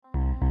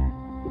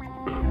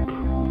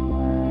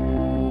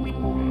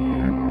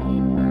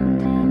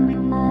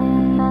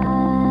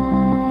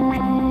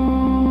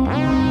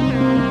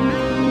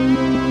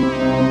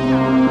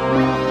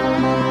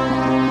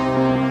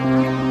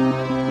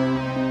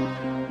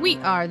We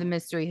are the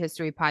Mystery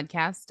History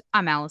Podcast.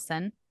 I'm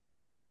Allison.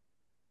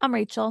 I'm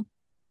Rachel.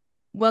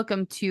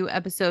 Welcome to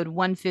episode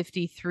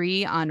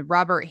 153 on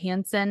Robert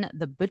Hansen,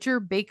 the Butcher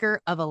Baker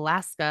of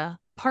Alaska,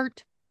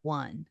 Part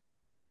 1.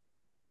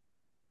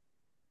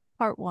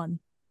 Part 1.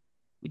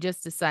 We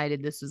just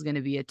decided this was going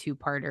to be a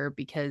two-parter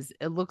because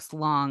it looks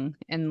long.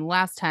 And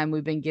last time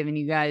we've been giving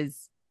you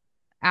guys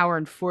hour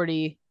and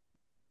 40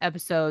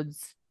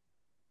 episodes.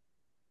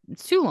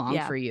 It's too long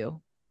for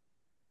you.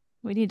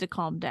 We need to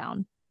calm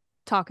down.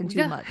 Talking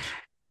too much.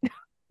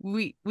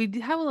 We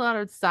have a lot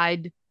of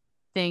side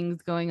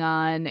things going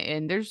on,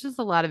 and there's just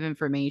a lot of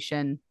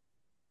information.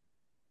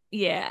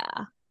 Yeah.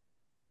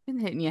 Been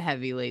hitting you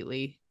heavy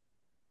lately.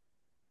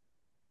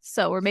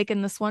 So we're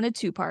making this one a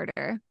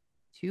two-parter.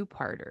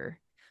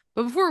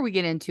 But before we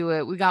get into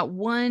it, we got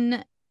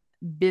one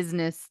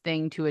business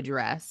thing to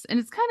address, and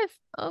it's kind of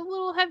a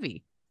little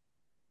heavy.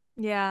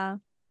 Yeah.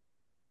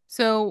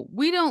 So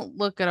we don't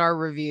look at our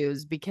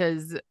reviews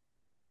because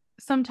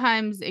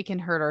sometimes it can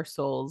hurt our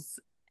souls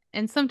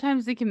and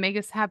sometimes it can make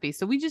us happy.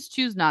 So we just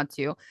choose not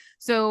to.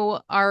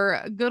 So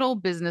our good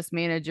old business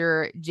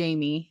manager,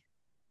 Jamie,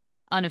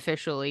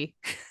 unofficially,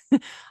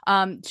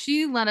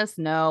 she let us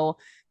know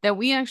that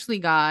we actually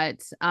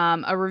got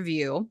a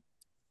review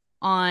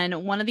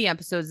on one of the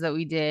episodes that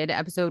we did,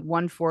 episode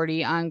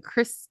 140 on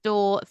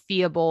Crystal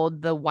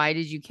Theobald, the Why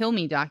Did You Kill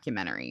Me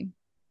documentary.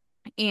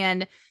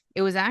 And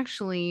it was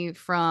actually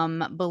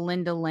from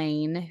Belinda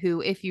Lane,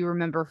 who, if you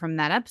remember from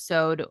that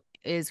episode,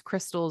 is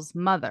Crystal's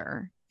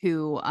mother,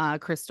 who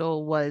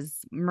Crystal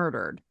was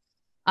murdered.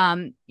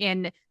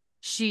 And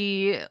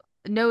she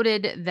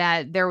noted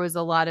that there was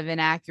a lot of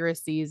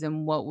inaccuracies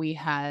in what we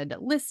had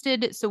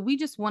listed. So we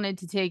just wanted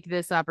to take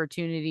this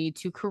opportunity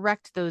to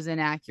correct those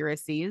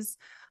inaccuracies.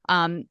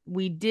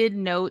 We did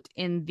note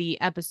in the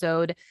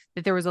episode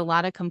that there was a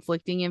lot of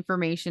conflicting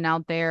information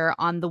out there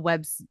on the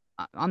web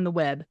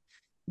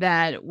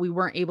that we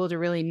weren't able to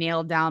really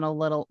nail down a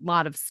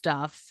lot of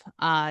stuff.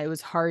 It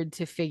was hard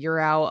to figure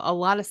out a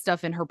lot of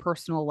stuff in her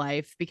personal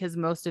life because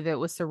most of it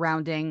was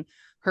surrounding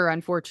her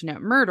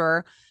unfortunate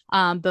murder.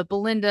 But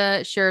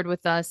Belinda shared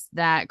with us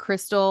that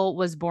Crystal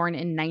was born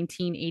in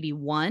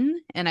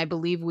 1981, and I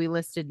believe we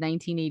listed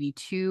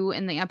 1982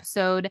 in the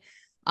episode,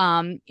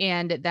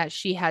 and that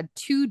she had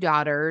two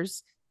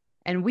daughters.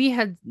 And we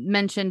had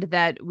mentioned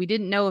that we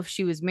didn't know if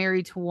she was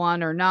married to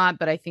one or not,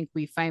 but I think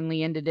we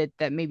finally ended it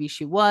that maybe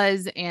she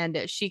was.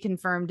 And she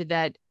confirmed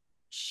that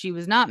she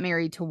was not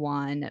married to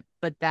one,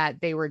 but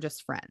that they were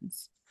just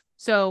friends.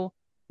 So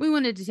we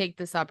wanted to take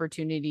this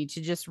opportunity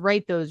to just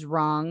right those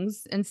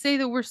wrongs and say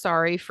that we're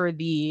sorry for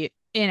the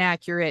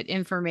inaccurate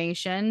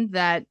information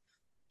that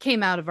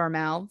came out of our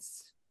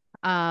mouths.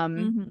 But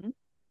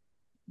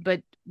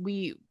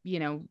we,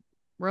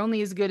 we're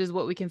only as good as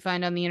what we can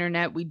find on the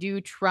internet. We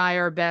do try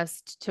our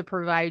best to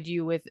provide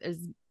you with as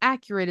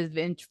accurate of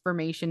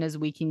information as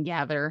we can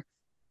gather,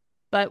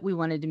 but we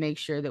wanted to make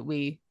sure that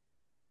we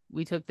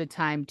took the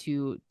time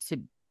to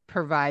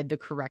provide the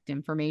correct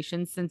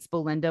information since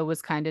Belinda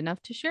was kind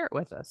enough to share it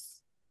with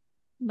us.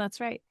 That's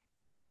right.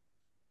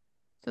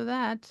 So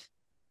that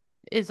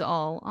is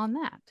all on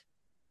that.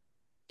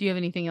 Do you have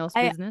anything else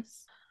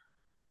business?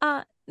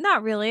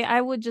 Not really.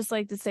 I would just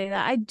like to say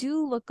that I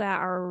do look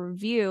at our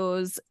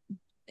reviews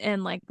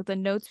and like the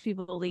notes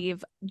people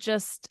leave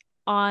just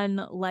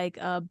on like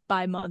a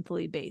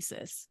bi-monthly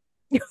basis.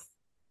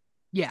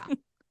 Yeah.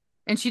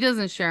 And she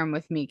doesn't share them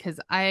with me because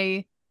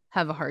I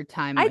have a hard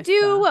time. I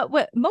do.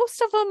 What most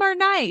of them are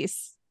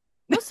nice.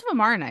 Most of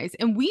them are nice.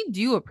 And we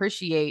do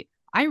appreciate,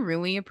 I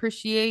really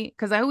appreciate,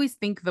 because I always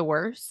think the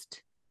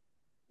worst.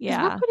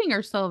 Yeah. We're putting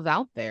ourselves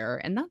out there,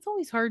 and that's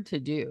always hard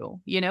to do,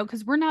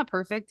 because we're not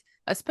perfect,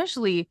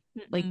 especially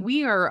like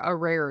we are a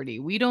rarity.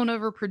 We don't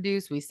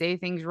overproduce. We say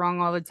things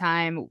wrong all the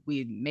time.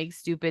 We make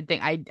stupid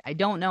things. I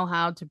don't know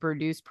how to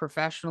produce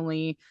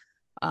professionally,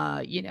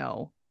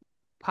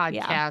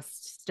 podcast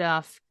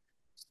stuff.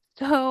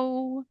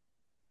 So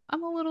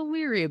I'm a little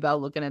weary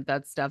about looking at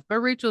that stuff, but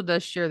Rachel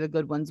does share the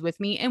good ones with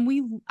me,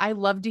 and I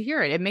love to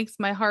hear it. It makes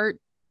my heart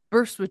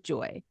burst with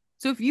joy.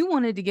 So if you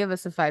wanted to give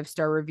us a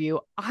 5-star review,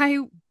 I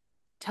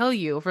tell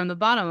you from the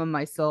bottom of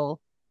my soul,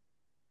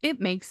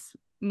 it makes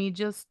me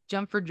just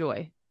jump for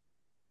joy.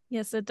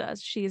 Yes, it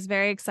does. She's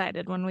very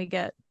excited when we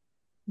get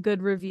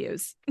good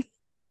reviews.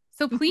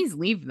 So please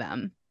leave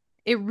them.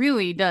 It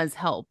really does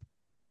help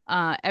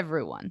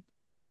everyone.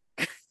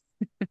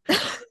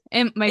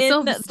 And my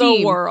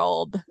self-esteem, the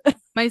world.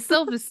 My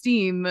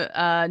self-esteem,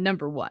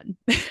 number one.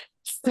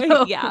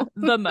 So. Yeah,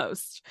 the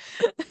most.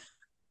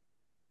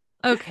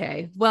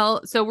 Okay,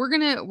 well, so we're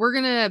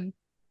gonna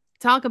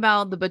talk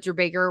about the Butcher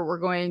Baker. We're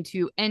going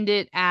to end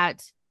it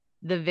at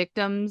the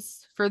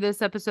victims for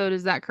this episode.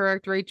 Is that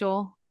correct,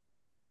 Rachel?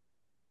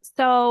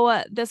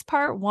 So this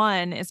part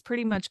 1 is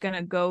pretty much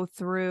gonna go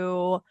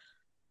through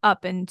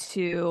up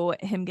into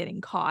him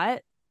getting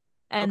caught.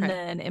 And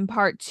then in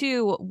part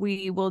 2,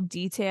 we will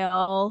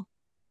detail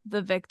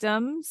the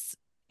victims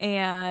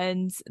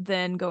and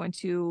then go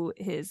into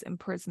his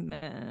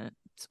imprisonment,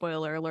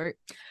 spoiler alert,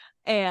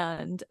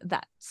 and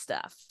that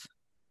stuff.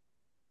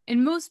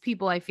 And most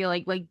people, I feel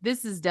like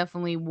this is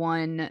definitely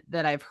one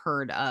that I've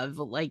heard of.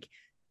 Like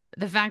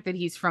the fact that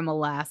he's from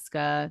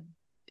Alaska,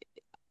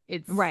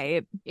 it's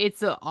Right.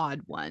 it's an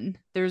odd one.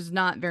 There's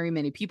not very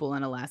many people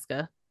in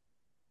Alaska.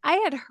 I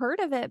had heard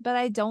of it, but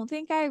I don't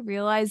think I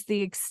realized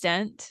the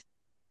extent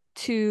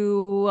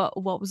to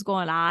what was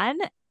going on.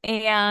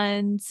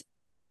 And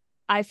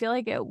I feel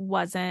like it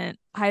wasn't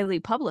highly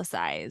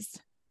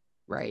publicized.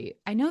 Right.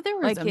 I know there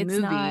was a Like it's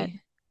not,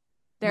 movie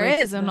there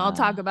with is, and I'll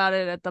talk about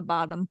it at the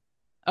bottom.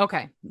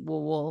 okay.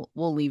 Well,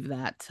 we'll leave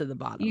that to the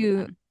bottom You,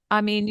 then.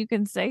 I mean, you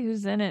can say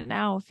who's in it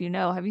now if you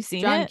know. Have you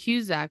seen John it?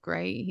 Cusack,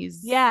 right?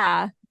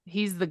 Yeah.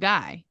 He's the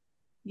guy.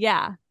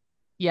 Yeah.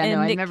 Yeah, no,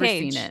 And I've Nick never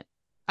seen Cage. it.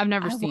 I've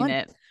never I seen want,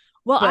 it.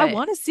 well, I But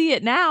want to see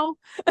it now.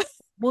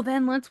 well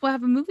then we'll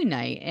have a movie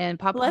night and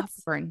pop Let's,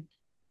 popcorn.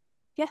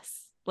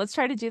 yes, let's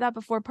try to do that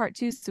before part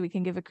two so we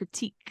can give a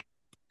critique.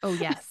 Oh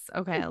yes.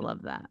 Okay, I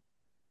love that.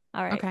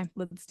 All right, Okay.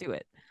 let's do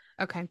it.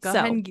 Okay, go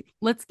ahead So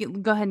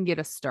and go ahead and get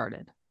us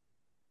started.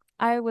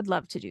 I would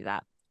love to do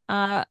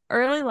that.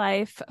 Early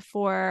life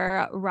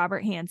for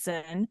Robert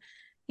Hansen.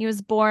 He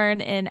was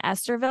born in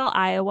Esterville,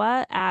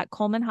 Iowa, at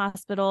Coleman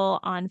Hospital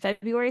on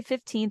February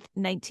 15th,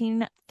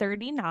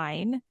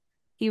 1939.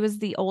 He was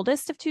the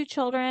oldest of two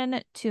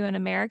children to an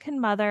American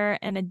mother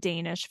and a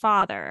Danish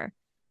father.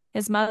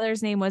 His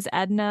mother's name was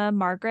Edna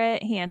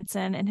Margaret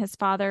Hansen, and his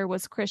father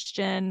was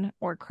Christian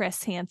or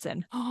Chris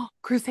Hansen. Oh,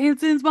 Chris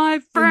Hansen's my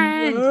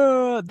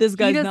friend. This He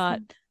guy's does not.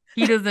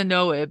 he doesn't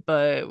know it,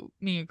 but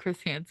me and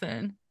Chris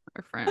Hansen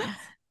are friends.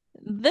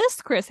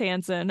 This Chris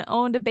Hansen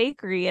owned a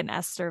bakery in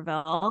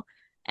Esterville,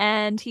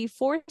 and he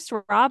forced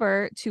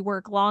Robert to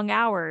work long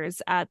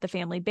hours at the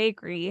family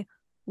bakery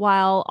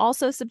while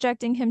also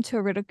subjecting him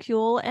to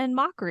ridicule and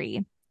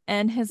mockery.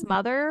 And his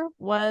mother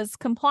was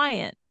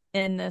compliant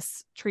in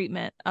this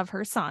treatment of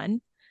her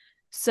son.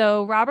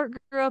 So Robert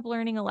grew up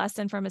learning a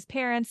lesson from his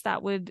parents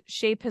that would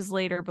shape his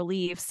later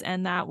beliefs,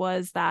 and that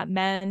was that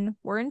men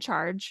were in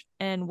charge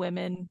and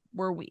women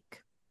were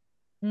weak.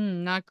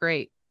 Not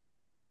great.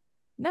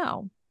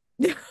 No,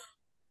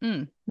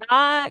 Mm.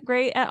 not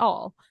great at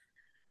all.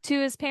 To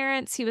his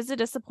parents, he was a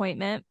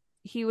disappointment.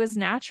 He was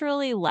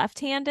naturally left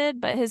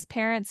handed, but his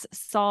parents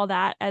saw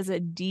that as a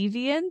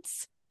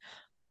deviance,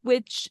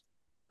 which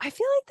I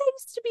feel like that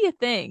used to be a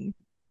thing.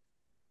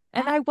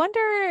 And That I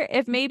wonder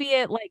if maybe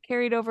it like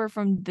carried over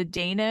from the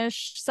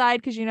Danish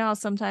side, because you know how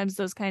sometimes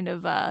those kind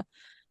of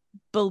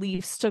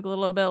beliefs took a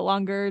little bit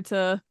longer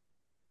to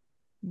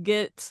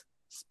get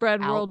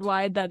spread out.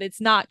 worldwide, that it's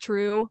not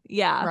true.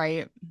 Yeah.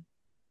 Right.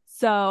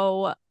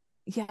 So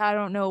yeah, I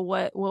don't know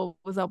what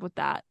was up with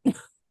that.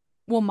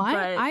 Well, But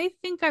I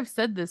think I've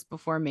said this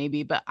before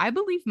maybe, but I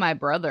believe my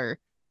brother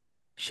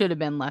should have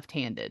been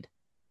left-handed.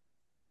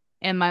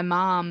 And my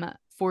mom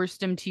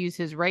forced him to use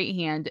his right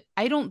hand.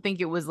 I don't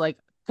think it was like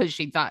because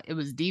she thought it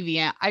was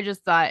deviant. I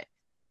just thought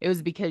it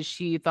was because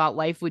she thought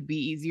life would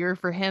be easier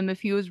for him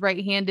if he was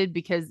right-handed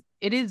because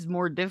it is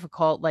more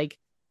difficult. Like,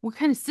 what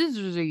kind of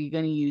scissors are you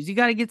going to use? You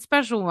got to get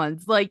special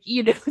ones, like,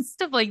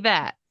 stuff like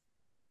that.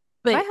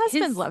 my But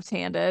husband's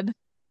left-handed.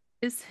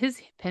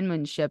 his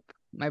penmanship,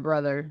 my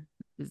brother,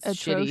 is shitty.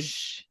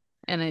 Atrocious.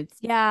 And it's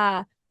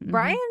Yeah. mhm.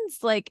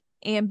 Brian's like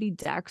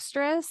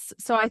ambidextrous.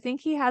 So I think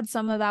he had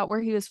some of that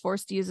where he was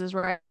forced to use his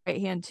right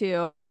hand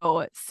too.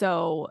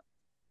 So,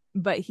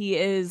 but he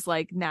is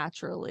like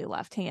naturally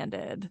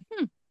left-handed.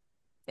 Hmm,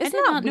 I Isn't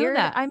did that not know weird?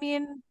 that. I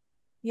mean,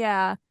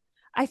 yeah.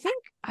 I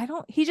think I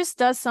don't he just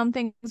does some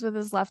things with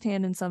his left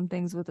hand and some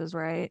things with his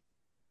right.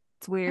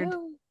 It's weird.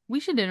 Oh, we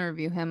should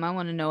interview him. I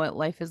want to know what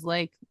life is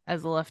like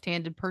as a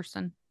left-handed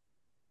person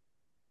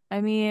I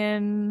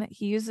mean,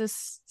 he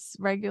uses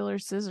regular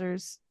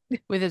scissors.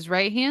 with his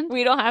right hand.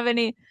 We don't have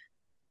any.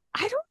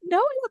 I don't know.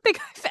 I don't think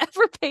I've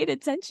ever paid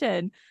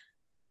attention.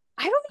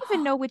 I don't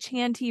even know which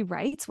hand he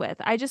writes with.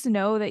 I just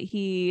know that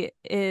he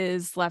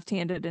is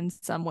left-handed in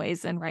some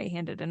ways and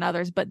right-handed in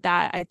others, but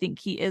that I think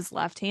he is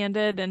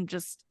left-handed and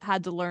just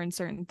had to learn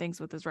certain things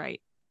with his right.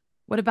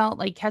 What about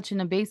like catching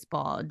a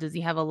baseball? Does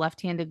he have a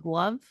left-handed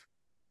glove?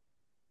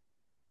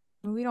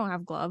 We don't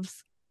have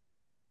gloves.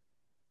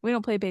 We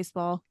don't play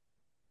baseball.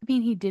 I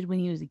mean, he did when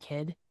he was a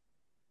kid.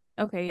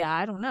 Okay, yeah,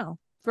 I don't know.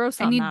 Throw I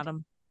something at need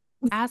him.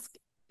 ask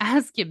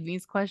ask him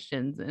these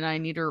questions, and I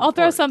need a I'll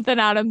throw report. something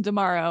at him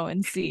tomorrow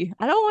and see.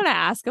 I don't want to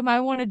ask him. I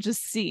want to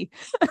just see.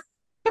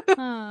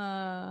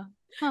 Uh,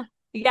 huh.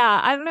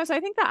 Yeah, I don't know. So I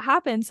think that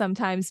happens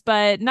sometimes,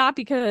 but not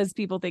because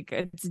people think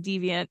it's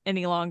deviant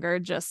any longer,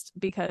 just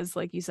because,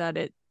 like you said,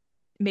 it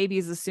maybe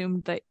is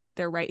assumed that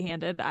they're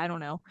right-handed. I don't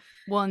know.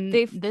 Well, and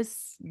They've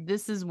this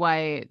is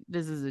why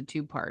this is a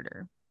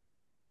two-parter.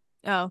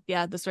 oh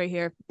yeah, this right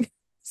here.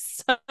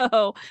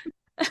 So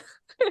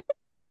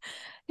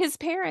his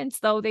parents,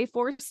 though, they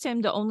forced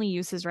him to only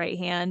use his right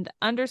hand,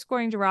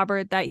 underscoring to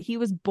Robert that he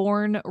was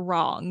born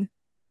wrong,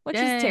 which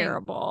is Dang.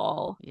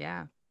 terrible.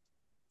 Yeah.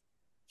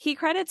 He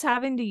credits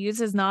having to use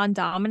his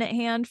non-dominant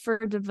hand for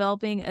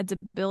developing a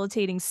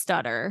debilitating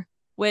stutter,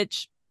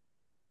 which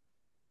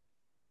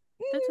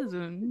That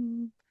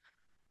doesn't.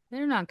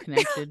 They're not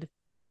connected.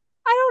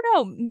 I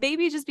don't know.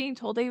 Maybe just being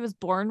told that he was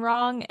born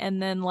wrong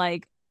and then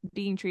like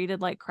being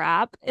treated like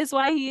crap is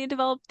why he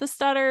developed the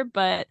stutter.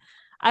 But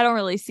I don't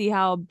really see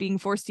how being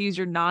forced to use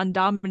your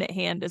non-dominant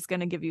hand is going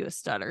to give you a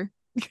stutter.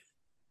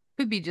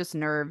 Could be just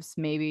nerves,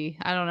 maybe.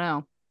 I don't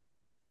know.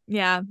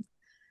 Yeah.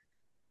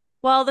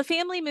 Well, the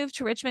family moved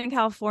to Richmond,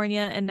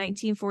 California in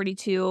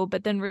 1942,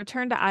 but then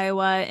returned to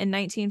Iowa in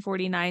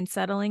 1949,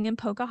 settling in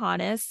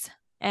Pocahontas.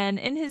 And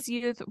in his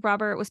youth,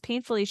 Robert was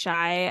painfully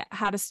shy,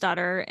 had a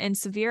stutter, and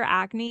severe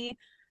acne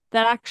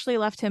that actually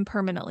left him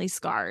permanently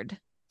scarred.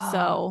 Oh,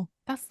 So,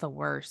 that's the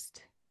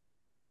worst.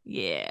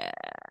 yeah,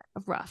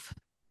 rough.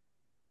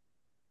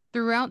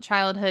 Throughout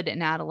childhood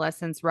and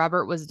adolescence,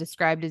 Robert was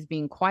described as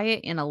being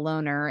quiet and a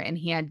loner, and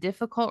he had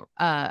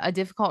a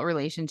difficult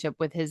relationship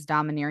with his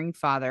domineering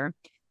father.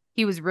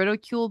 He was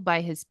ridiculed by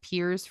his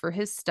peers for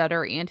his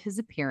stutter and his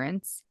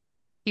appearance.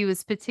 He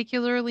was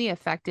particularly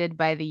affected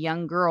by the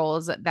young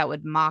girls that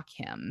would mock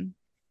him.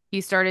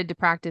 He started to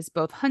practice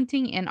both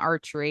hunting and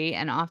archery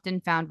and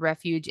often found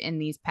refuge in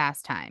these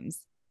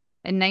pastimes.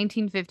 In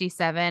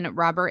 1957,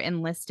 Robert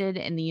enlisted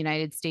in the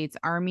United States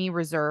Army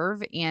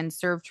Reserve and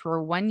served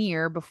for 1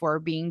 year before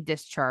being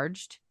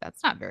discharged.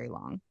 That's not very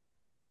long.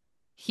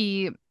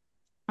 He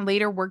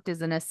later worked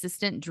as an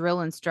assistant drill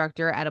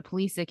instructor at a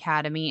police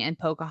academy in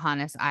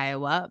Pocahontas,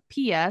 Iowa.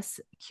 P.S.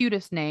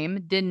 Cutest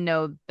name. Didn't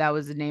know that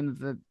was the name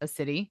of a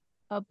city.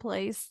 A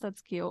place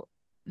that's cute.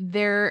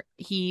 There,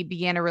 he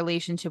began a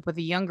relationship with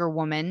a younger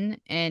woman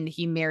and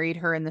he married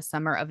her in the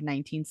summer of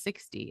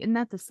 1960. Isn't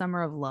that the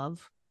summer of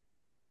love?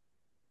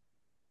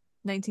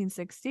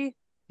 1960?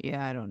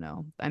 Yeah, I don't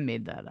know. I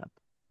made that up.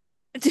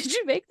 Did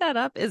you make that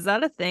up? Is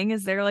that a thing?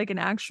 Is there like an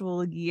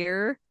actual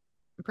year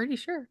I'm pretty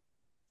sure.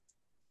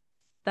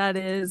 that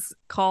is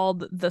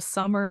called the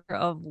Summer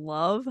of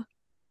Love?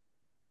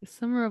 The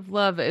summer of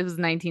love. It was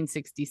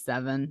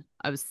 1967.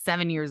 I was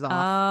 7 years off.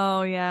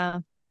 Oh, yeah.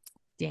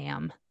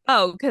 Damn.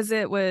 Oh, because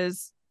it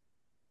was.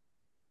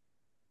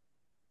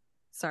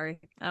 Sorry,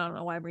 I don't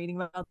know why I'm reading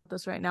about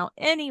this right now.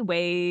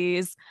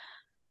 Anyways,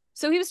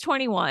 so he was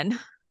 21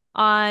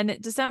 on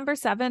December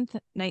 7th,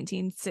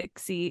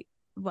 1960.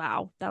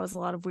 Wow, that was a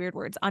lot of weird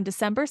words. On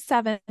December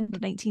 7th,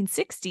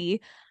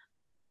 1960,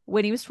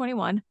 when he was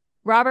 21,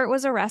 Robert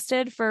was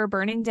arrested for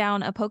burning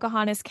down a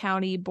Pocahontas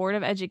County Board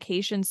of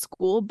Education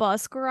school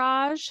bus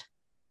garage.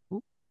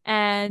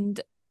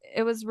 And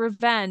it was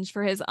revenge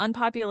for his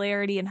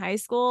unpopularity in high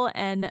school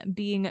and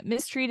being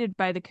mistreated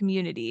by the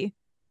community.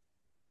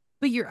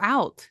 But you're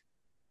out.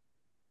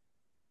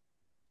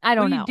 I What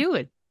don't are you know.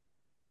 doing?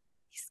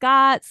 He's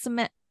got some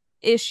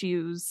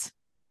issues.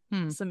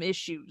 Hmm. Some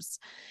issues.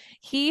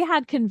 He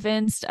had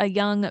convinced a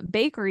young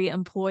bakery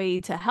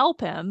employee to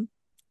help him.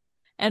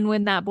 And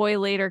when that boy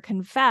later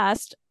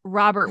confessed,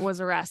 Robert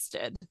was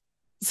arrested.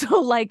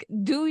 So, like,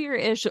 do your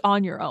ish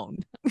on your own.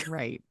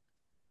 Right.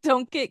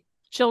 Don't get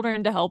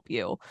children to help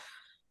you.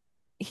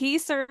 He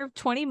served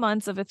 20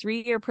 months of a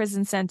 3-year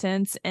prison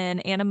sentence in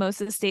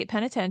Anamosa State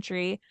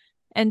Penitentiary.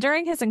 And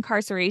during his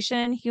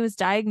incarceration, he was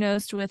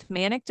diagnosed with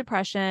manic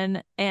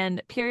depression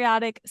and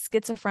periodic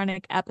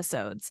schizophrenic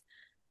episodes.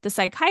 The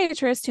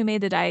psychiatrist who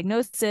made the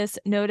diagnosis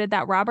noted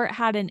that Robert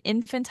had an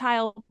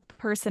infantile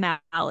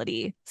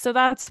personality. So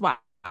that's why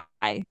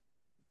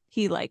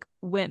he like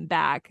went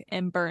back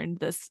and burned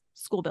this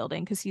school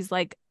building, because he's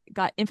like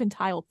got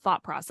infantile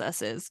thought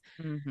processes.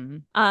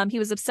 He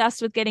was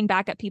obsessed with getting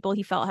back at people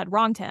he felt had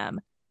wronged him.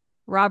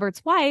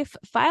 Robert's wife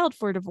filed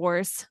for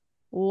divorce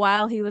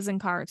while he was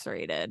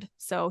incarcerated.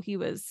 So he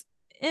was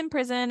in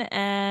prison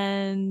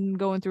and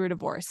going through a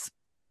divorce.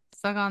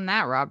 Suck on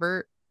that,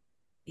 Robert.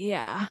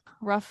 Yeah,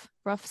 rough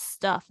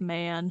stuff,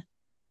 man.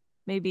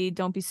 Maybe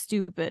don't be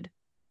stupid.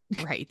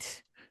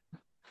 Right.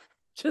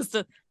 Just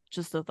a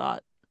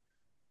thought.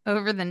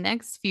 Over the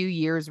next few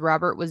years,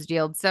 Robert was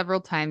jailed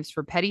several times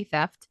for petty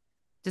theft.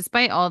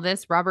 Despite all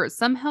this, Robert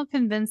somehow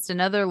convinced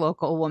another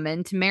local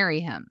woman to marry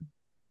him.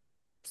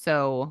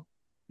 So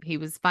he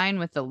was fine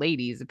with the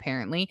ladies,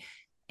 apparently.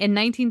 In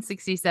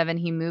 1967,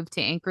 he moved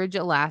to Anchorage,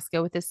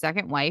 Alaska with his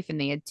second wife, and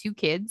they had 2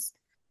 kids.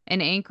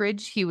 In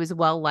Anchorage, he was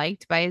well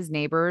liked by his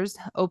neighbors,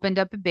 opened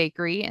up a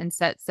bakery, and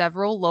set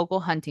several local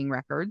hunting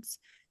records.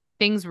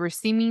 Things were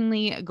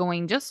seemingly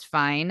going just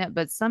fine,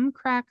 but some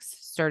cracks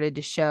started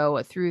to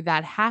show through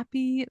that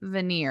happy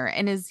veneer.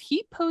 And is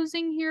he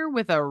posing here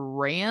with a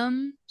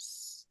ram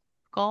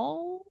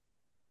skull?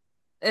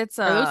 It's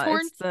Are those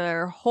horns?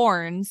 their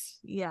horns.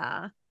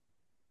 Yeah.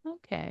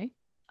 Okay.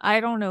 I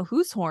don't know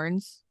whose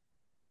horns.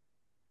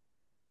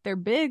 They're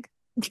big.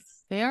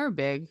 They are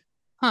big.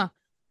 Huh.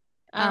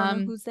 I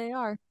don't know whose they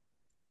are.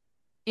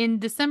 In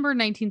December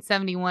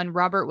 1971,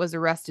 Robert was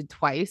arrested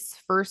twice,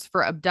 first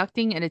for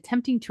abducting and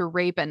attempting to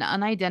rape an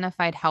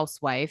unidentified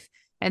housewife,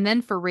 and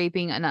then for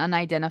raping an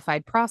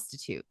unidentified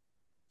prostitute.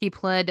 He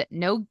pled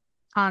no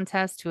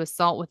contest to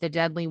assault with a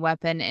deadly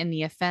weapon in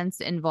the offense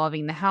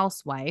involving the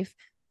housewife.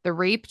 The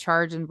rape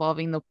charge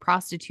involving the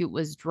prostitute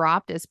was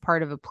dropped as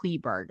part of a plea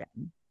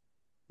bargain.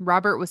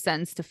 Robert was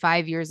sentenced to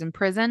 5 years in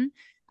prison.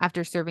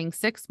 After serving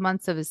 6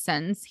 months of his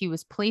sentence, he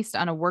was placed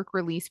on a work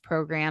release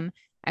program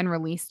and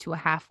released to a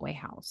halfway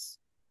house.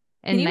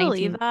 Can In you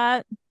believe 19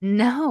 that?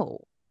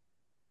 No.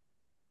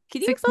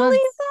 Can you 6 believe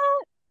months.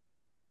 that?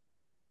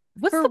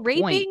 What's For the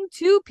point? raping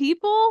two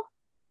people?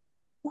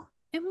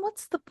 And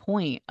what's the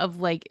point of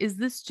like, is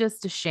this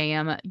just a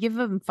sham? Give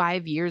him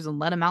 5 years and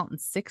let him out in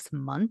 6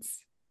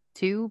 months,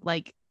 too?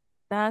 Like,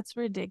 That's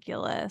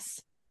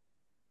ridiculous.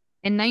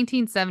 in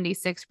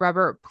 1976,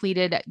 Robert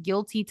pleaded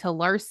guilty to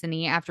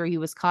larceny after he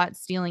was caught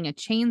stealing a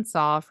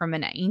chainsaw from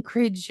an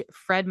Anchorage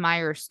Fred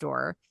Meyer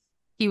store.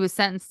 He was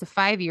sentenced to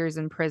 5 years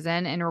in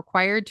prison and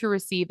required to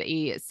receive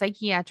a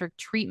psychiatric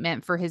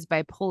treatment for his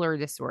bipolar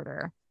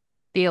disorder.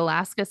 The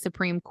Alaska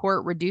Supreme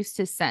Court reduced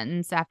his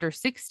sentence after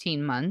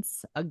 16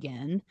 months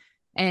again,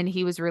 and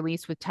he was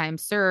released with time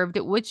served,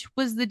 which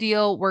was the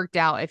deal worked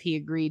out if he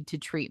agreed to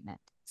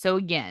treatment. So,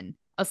 again,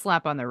 a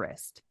slap on the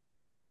wrist.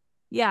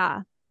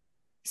 Yeah.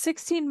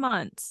 16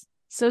 months.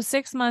 So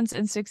 6 months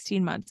and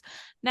 16 months.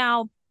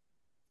 Now,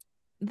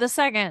 the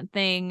second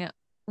thing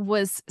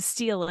was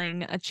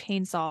stealing a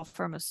chainsaw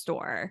from a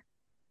store.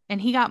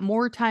 And he got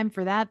more time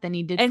for that than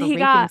he did And for he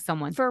raping got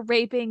someone. for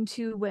raping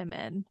two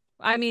women.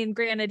 I mean,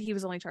 granted, he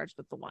was only charged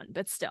with the one,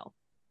 but still.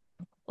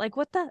 Like,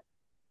 what kind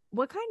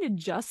of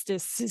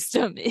justice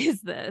system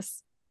is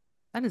this?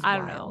 That is I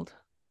don't know. wild.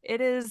 It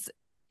is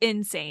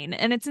insane.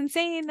 And it's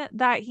insane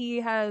that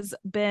he has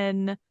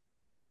been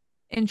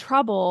in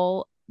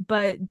trouble,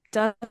 but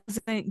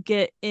doesn't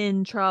get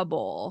in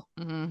trouble.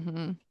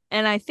 Mm-hmm.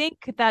 And I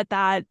think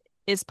that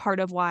is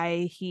part of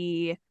why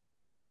he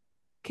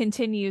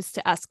continues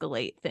to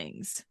escalate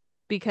things,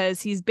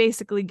 because he's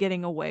basically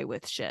getting away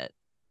with shit.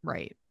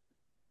 Right.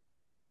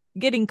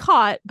 Getting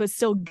caught, but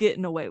still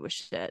getting away with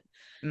shit.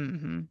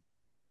 Mm-hmm.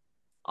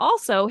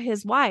 Also,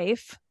 his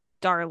wife,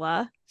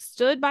 Darla,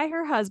 stood by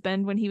her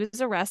husband when he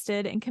was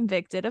arrested and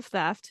convicted of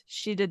theft.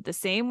 She did the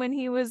same when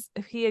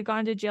he had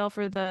gone to jail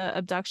for the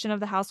abduction of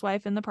the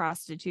housewife and the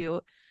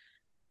prostitute.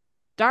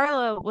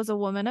 Darla was a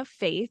woman of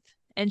faith,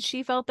 and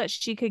she felt that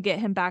she could get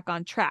him back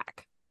on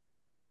track.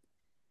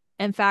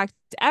 In fact,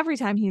 every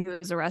time he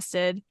was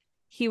arrested,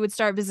 he would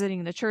start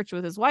visiting the church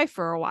with his wife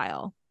for a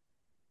while.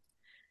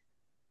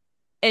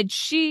 And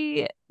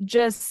she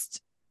just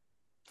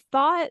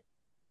thought,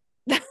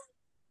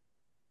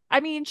 I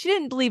mean, she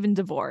didn't believe in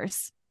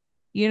divorce,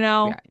 you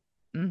know? Yeah.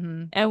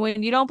 Mm-hmm. And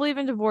when you don't believe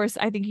in divorce,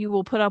 I think you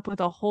will put up with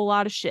a whole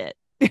lot of shit.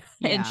 And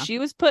Yeah. she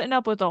was putting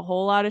up with a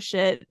whole lot of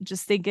shit,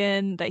 just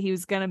thinking that he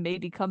was going to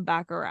maybe come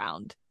back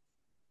around.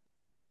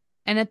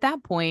 And at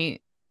that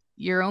point,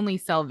 your only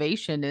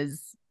salvation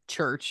is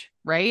church,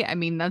 right? I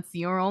mean, that's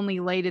your only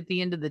light at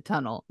the end of the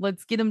tunnel.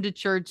 Let's get him to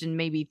church and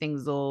maybe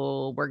things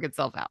will work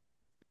itself out.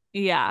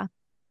 Yeah,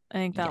 I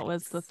think that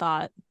was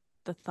Yikes.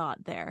 the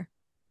thought there.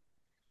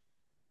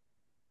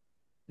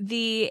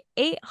 The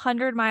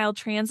 800-mile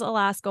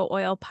Trans-Alaska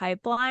oil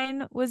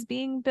pipeline was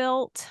being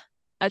built,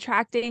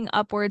 attracting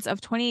upwards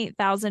of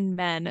 28,000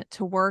 men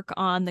to work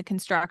on the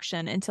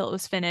construction until it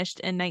was finished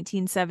in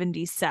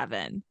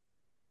 1977.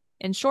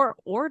 In short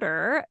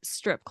order,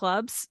 strip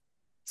clubs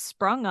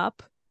sprung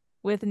up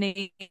with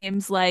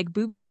names like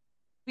Booby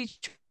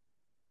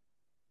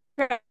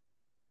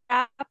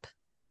Trap,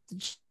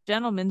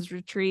 Gentleman's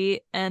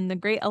Retreat, and the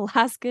Great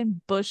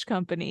Alaskan Bush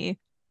Company.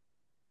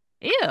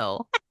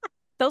 Ew.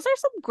 Those are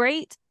some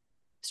great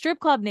strip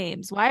club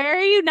names. Why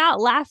are you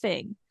not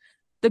laughing?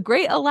 The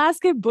Great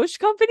Alaskan Bush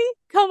Company?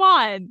 Come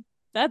on.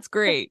 That's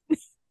great.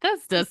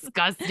 That's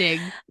disgusting.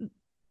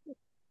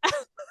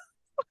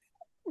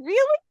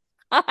 Really?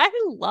 I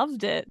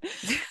loved it.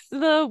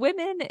 The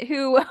women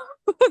who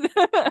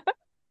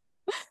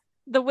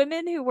the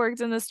women who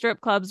worked in the strip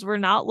clubs were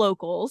not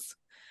locals,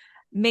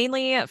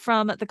 mainly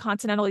from the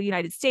continental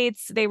United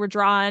States. They were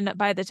drawn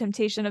by the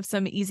temptation of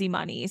some easy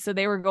money. So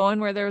they were going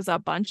where there was a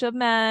bunch of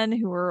men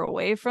who were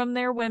away from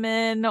their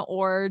women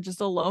or just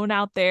alone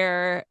out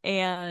there,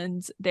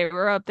 and they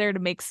were up there to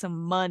make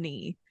some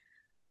money.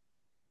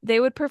 They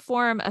would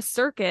perform a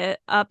circuit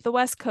up the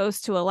West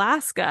Coast to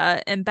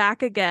Alaska and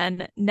back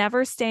again,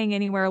 never staying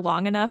anywhere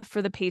long enough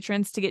for the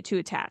patrons to get too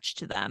attached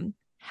to them.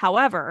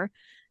 However,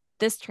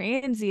 this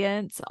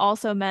transience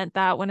also meant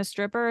that when a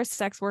stripper or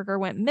sex worker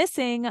went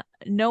missing,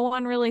 no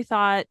one really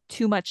thought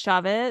too much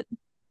of it,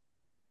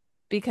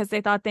 because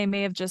they thought they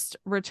may have just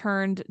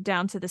returned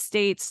down to the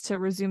States to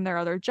resume their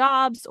other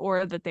jobs,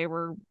 or that they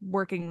were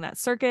working that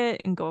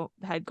circuit and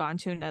had gone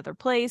to another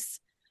place.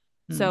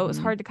 So it was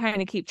Mm-hmm. hard to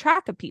kind of keep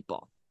track of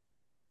people.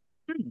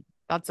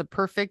 That's a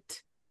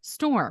perfect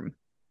storm.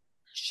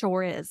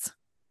 Sure is.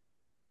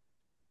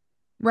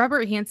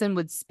 Robert Hansen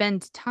would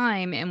spend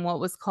time in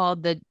what was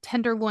called the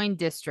Tenderloin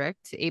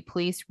District, a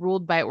place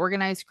ruled by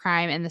organized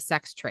crime and the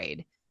sex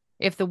trade.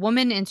 If the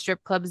women in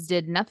strip clubs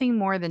did nothing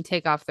more than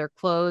take off their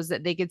clothes,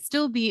 they could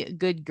still be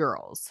good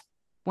girls.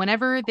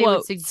 Whenever they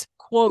would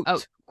Quote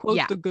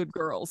yeah, the good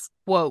girls.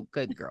 quote,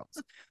 good girls.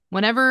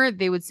 Whenever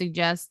they would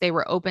suggest they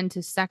were open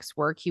to sex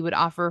work, he would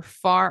offer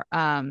far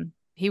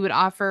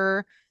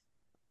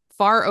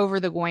over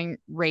the going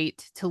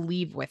rate to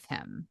leave with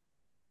him.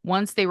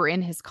 Once they were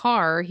in his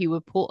car, he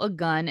would pull a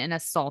gun and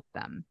assault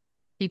them.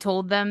 He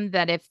told them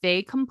that if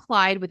they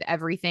complied with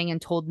everything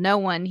and told no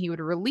one, he would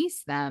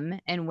release them.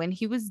 And when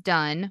he was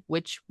done,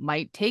 which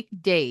might take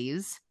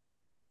days,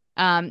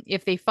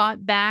 if they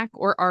fought back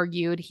or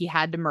argued, he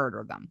had to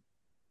murder them.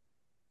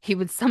 He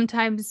would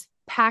sometimes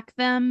pack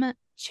them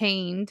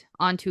chained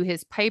onto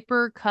his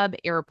Piper Cub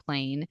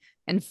airplane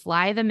and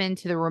fly them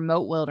into the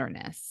remote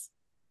wilderness.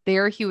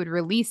 There he would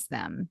release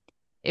them.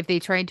 If they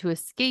tried to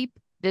escape,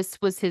 this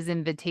was his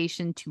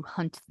invitation to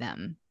hunt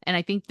them. And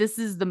I think this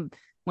is the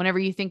whenever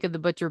you think of the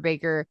butcher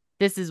baker,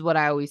 this is what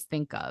I always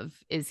think of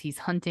is he's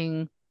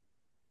hunting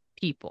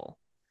people.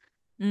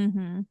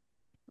 Mm-hmm.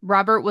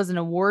 Robert was an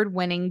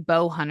award-winning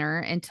bow hunter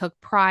and took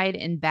pride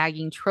in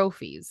bagging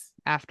trophies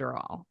after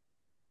all.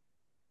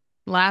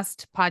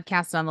 Last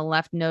podcast on the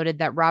left noted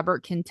that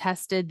Robert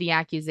contested the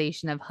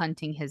accusation of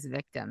hunting his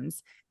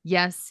victims.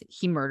 Yes,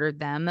 he murdered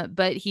them,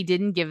 but he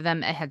didn't give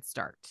them a head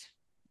start.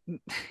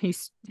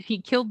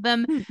 He killed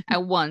them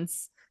at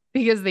once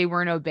because they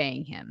weren't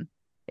obeying him,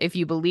 if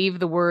you believe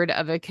the word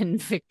of a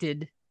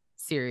convicted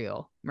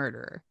serial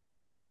murderer.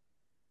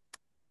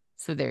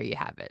 So there you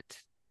have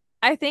it.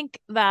 I think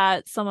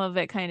that some of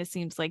it kind of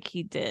seems like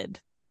he did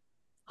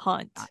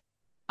hunt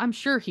I'm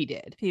sure he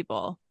did.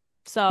 people.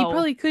 He So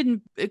probably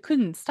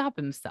couldn't stop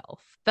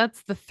himself.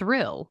 That's the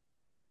thrill.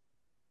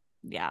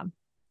 yeah.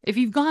 If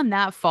you've gone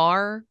that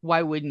far,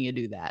 why wouldn't you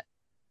do that?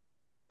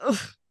 Ugh,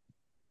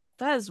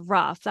 that is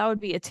rough. That would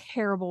be a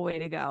terrible way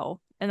to go.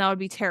 And that would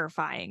be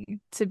terrifying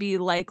to be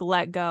like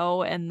let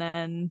go and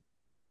then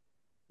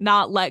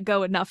not let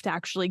go enough to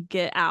actually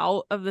get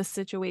out of the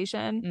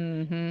situation.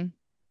 Mm-hmm.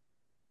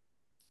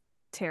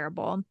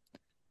 Terrible.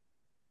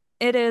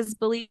 It is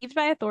believed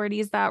by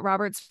authorities that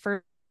Robert's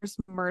first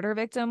murder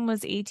victim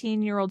was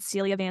 18-year-old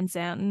Celia Van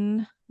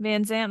Zanten.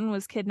 Van Zanten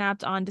was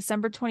kidnapped on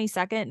December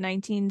 22nd,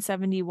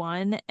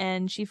 1971,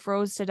 and she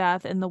froze to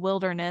death in the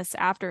wilderness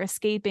after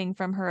escaping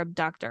from her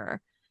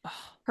abductor.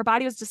 Her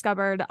body was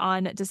discovered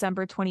on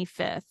December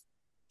 25th.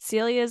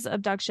 Celia's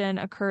abduction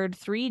occurred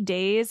 3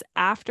 days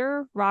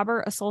after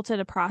Robert assaulted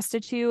a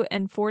prostitute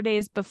and 4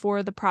 days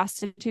before the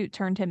prostitute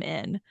turned him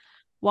in.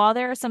 While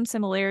there are some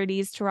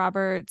similarities to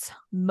Robert's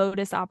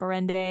modus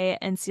operandi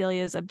and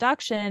Celia's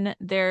abduction,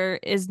 there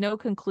is no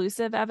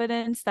conclusive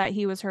evidence that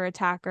he was her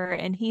attacker,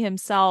 and he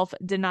himself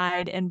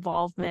denied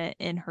involvement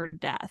in her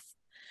death.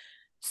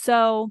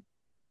 So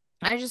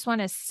I just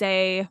want to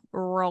say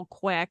real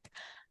quick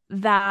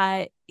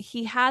that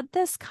he had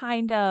this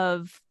kind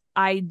of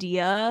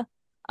idea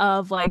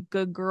of like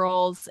good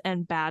girls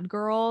and bad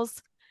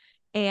girls,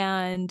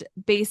 and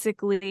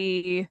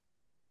basically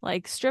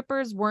like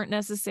strippers weren't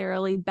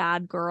necessarily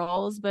bad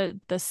girls, but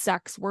the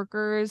sex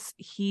workers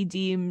he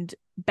deemed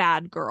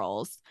bad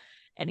girls,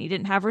 and he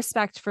didn't have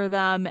respect for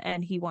them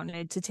and he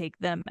wanted to take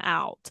them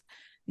out.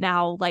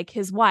 Now, like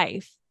his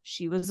wife,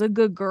 she was a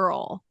good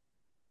girl,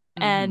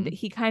 and Mm-hmm.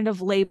 he kind of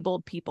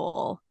labeled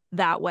people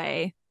that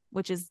way,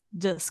 which is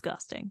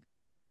disgusting.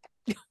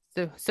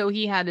 So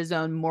he had his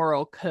own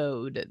moral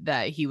code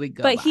that he would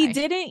go But he by.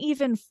 didn't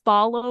even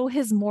follow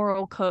his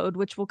moral code,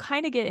 which we'll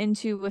kind of get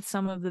into with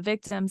some of the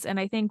victims. And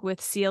I think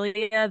with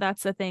Celia,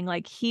 that's the thing.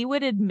 Like he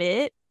would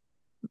admit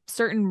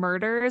certain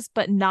murders,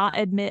 but not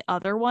admit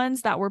other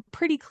ones that were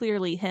pretty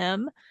clearly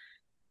him.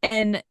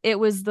 And it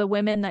was the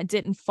women that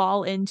didn't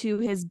fall into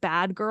his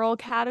bad girl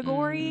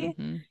category.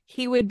 Mm-hmm.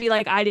 He would be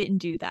like, I didn't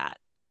do that.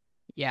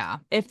 Yeah.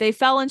 If they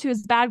fell into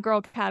his bad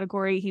girl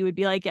category, he would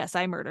be like, yes,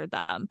 I murdered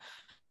them.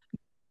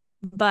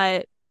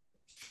 But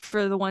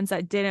for the ones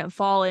that didn't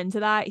fall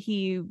into that,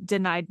 he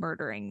denied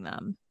murdering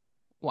them.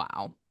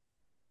 Wow.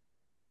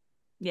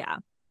 Yeah.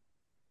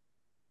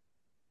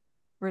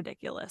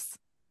 Ridiculous.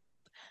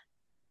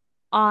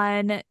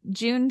 On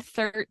June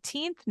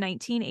 13th,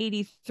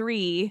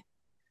 1983,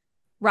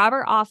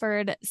 Robert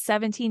offered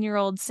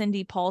 17-year-old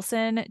Cindy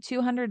Paulson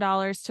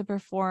 $200 to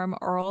perform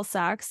oral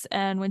sex.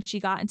 And when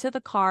she got into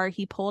the car,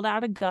 he pulled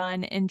out a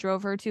gun and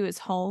drove her to his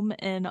home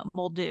in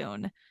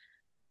Muldoon.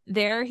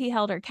 There, he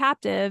held her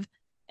captive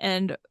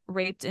and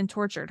raped and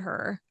tortured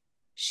her.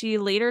 She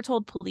later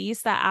told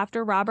police that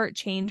after Robert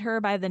chained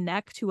her by the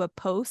neck to a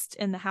post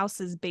in the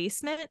house's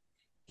basement,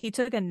 he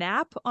took a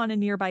nap on a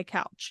nearby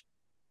couch.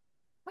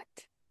 What?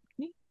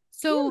 Can you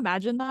So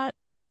imagine that?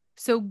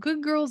 so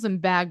good girls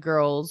and bad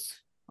girls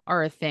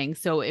are a thing.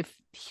 So if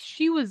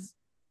she was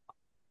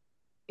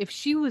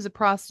a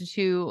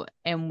prostitute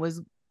and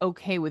was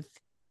okay with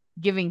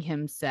giving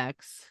him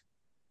sex,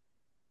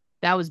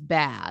 that was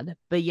bad.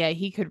 But yet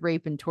he could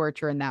rape and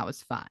torture and that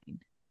was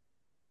fine.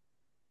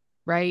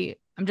 Right?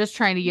 I'm just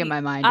trying to get my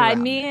mind I around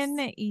this.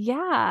 mean,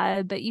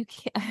 yeah, but you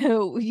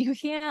can't you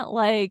can't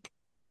like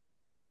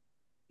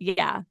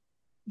yeah.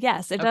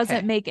 Yes, it doesn't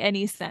Okay. make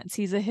any sense.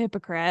 He's a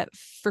hypocrite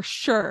for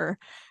sure.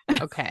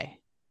 Okay.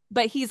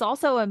 But he's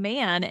also a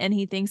man and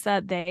he thinks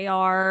that they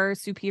are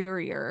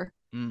superior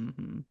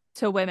Mm-hmm.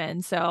 to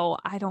women. So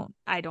I don't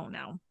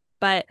know.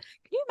 But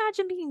can you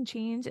imagine being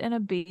chained in a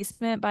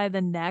basement by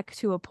the neck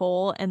to a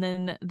pole and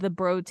then the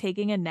bro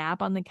taking a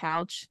nap on the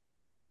couch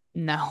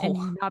No.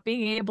 and not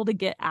being able to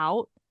get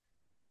out?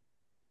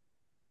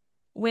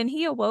 When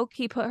he awoke,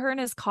 he put her in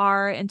his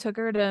car and took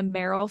her to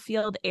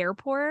Merrifield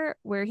Airport,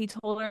 where he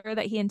told her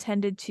that he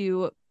intended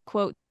to,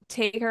 quote,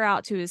 take her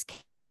out to his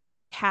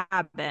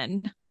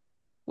cabin,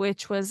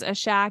 which was a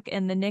shack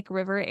in the Nick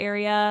River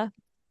area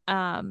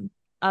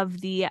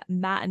of the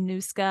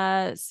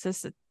Matanuska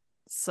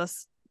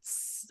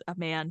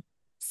man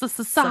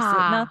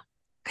Susitna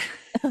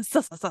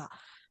Sa.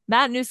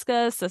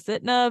 Matanuska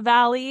Susitna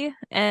Valley,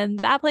 and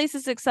that place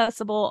is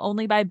accessible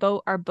only by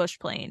boat or bush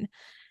plane.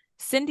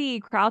 Cindy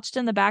crouched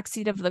in the back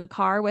seat of the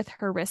car with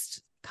her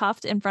wrists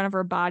cuffed in front of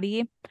her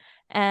body,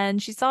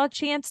 and she saw a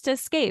chance to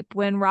escape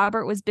when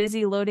Robert was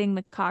busy loading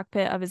the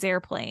cockpit of his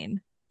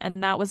airplane, and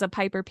that was a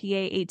Piper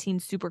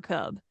PA-18 Super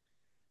Cub.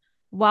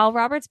 While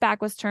Robert's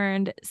back was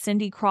turned,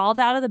 Cindy crawled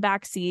out of the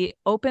back seat,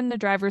 opened the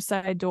driver's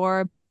side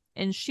door,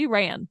 and she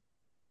ran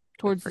Good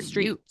towards for the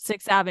street, you.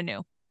 6th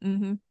Avenue.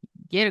 Mm-hmm.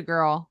 Get a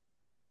girl.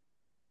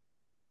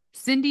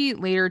 Cindy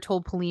later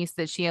told police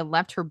that she had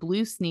left her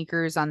blue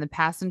sneakers on the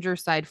passenger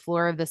side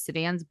floor of the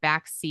sedan's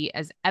back seat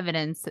as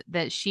evidence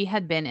that she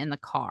had been in the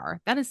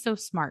car. That is so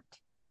smart.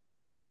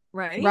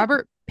 Right?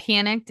 Robert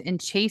panicked and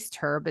chased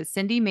her, but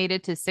Cindy made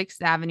it to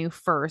 6th Avenue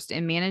first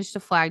and managed to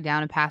flag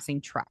down a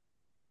passing truck.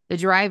 The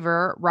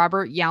driver,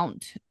 Robert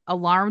Yount,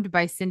 alarmed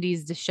by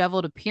Cindy's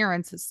disheveled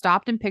appearance,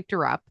 stopped and picked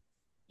her up.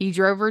 He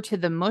drove her to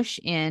the Mush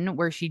Inn,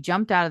 where she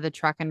jumped out of the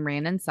truck and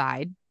ran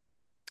inside.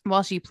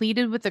 While she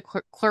pleaded with the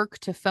clerk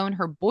to phone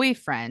her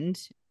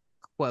boyfriend,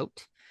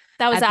 quote,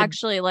 That was at the,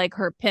 actually like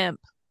her pimp,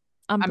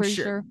 I'm I'm pretty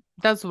sure sure.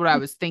 that's what I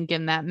was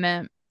thinking that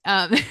meant.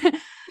 At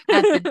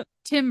the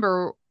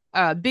timber,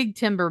 Big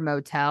Timber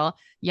Motel,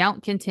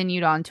 Yount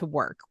continued on to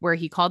work, where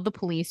he called the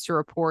police to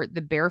report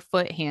the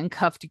barefoot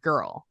handcuffed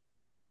girl.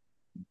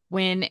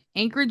 When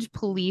Anchorage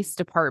Police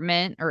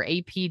Department or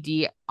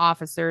APD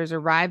officers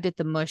arrived at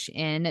the Mush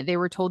Inn, they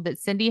were told that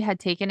Cindy had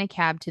taken a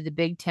cab to the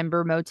Big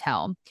Timber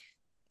Motel.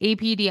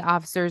 APD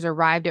officers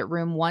arrived at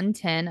room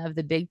 110 of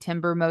the Big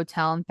Timber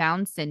Motel and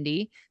found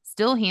Cindy,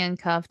 still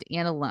handcuffed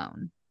and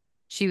alone.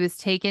 She was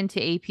taken to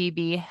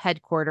APB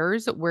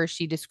headquarters, where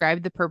she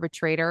described the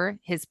perpetrator,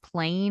 his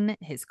plane,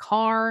 his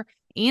car,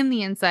 and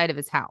the inside of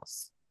his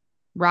house.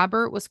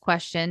 Robert was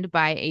questioned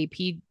by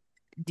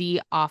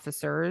APD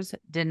officers,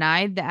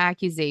 denied the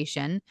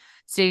accusation,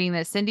 stating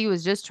that Cindy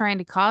was just trying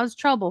to cause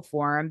trouble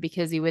for him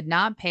because he would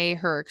not pay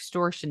her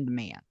extortion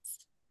demands.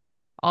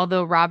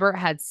 Although Robert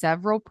had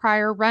several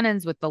prior run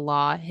ins with the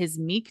law, his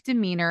meek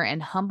demeanor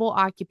and humble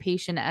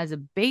occupation as a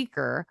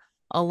baker,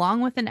 along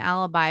with an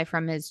alibi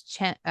from his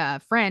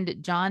friend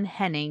John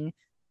Henning,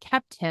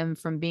 kept him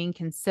from being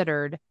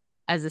considered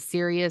as a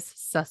serious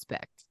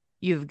suspect.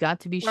 You've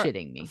got to be for,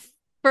 shitting me.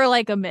 for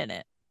like a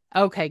minute.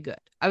 Okay, good.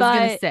 I was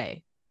going to But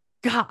say,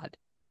 God.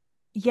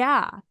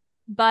 yeah,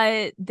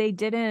 but they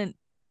didn't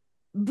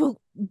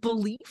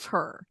believe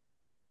her.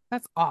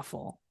 That's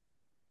awful.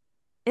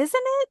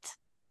 Isn't it?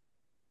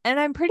 And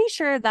I'm pretty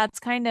sure that's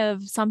kind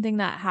of something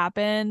that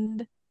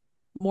happened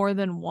more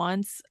than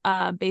once,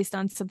 based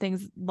on some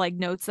things like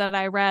notes that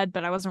I read,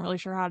 but I wasn't really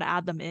sure how to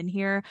add them in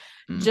here.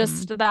 Mm-hmm.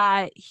 Just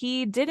that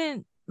he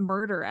didn't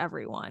murder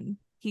everyone.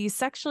 He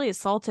sexually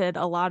assaulted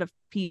a lot of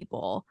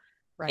people,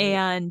 Right.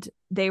 and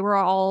they were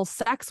all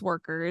sex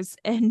workers,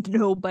 and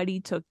nobody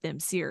took them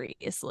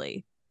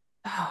seriously.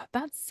 Oh,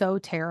 that's so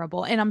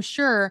terrible. And I'm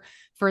sure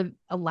for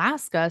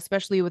Alaska,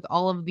 especially with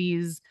all of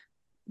these,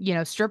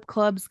 strip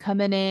clubs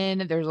coming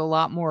in, there's a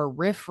lot more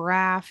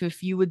riffraff,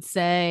 if you would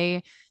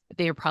say.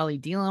 They're probably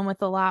dealing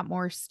with a lot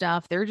more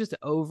stuff. They're just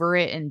over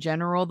it in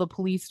general, the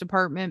police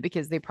department,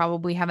 because they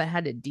probably haven't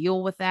had to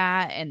deal with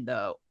that and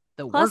the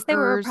Plus, they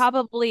were workers.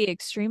 probably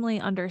extremely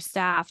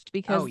understaffed Oh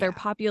because their yeah.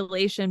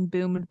 population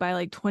boomed by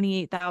like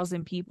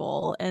 28,000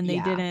 people, and they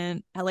Yeah.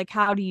 didn't like,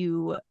 how do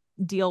you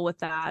deal with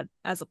that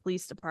as a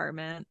police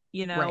department,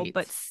 Right.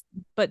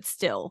 but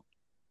still,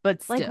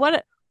 But like, still.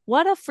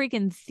 what a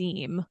freaking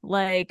theme.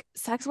 Like,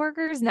 sex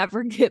workers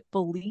never get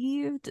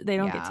believed, they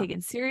don't get Yeah.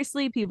 taken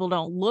seriously, people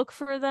don't look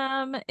for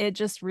them. It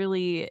just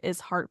really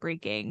is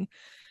heartbreaking.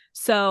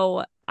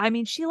 So I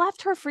mean, she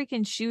left her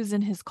freaking shoes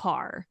in his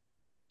car.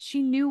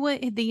 She knew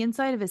what the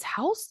inside of his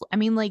house. I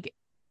mean, like,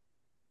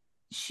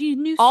 she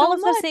knew All so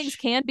of those things much.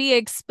 can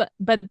be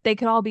but they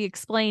could all be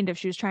explained if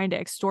she was trying to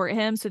extort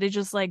him, so they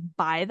just like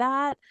buy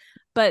that.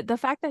 But the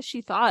fact that she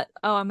thought,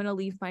 oh, I'm gonna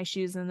leave my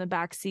shoes in the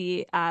back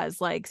seat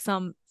as like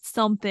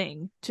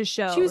something to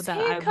She show was that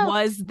I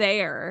was handcuffed.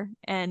 there.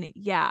 And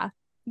yeah,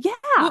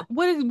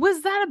 What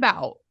was that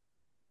about?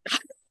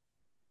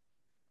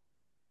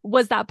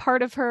 was that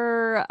part of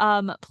her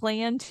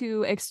plan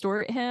to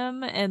extort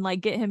him and like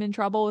get him in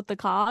trouble with the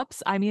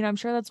cops? I mean, I'm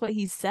sure that's what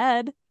he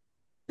said.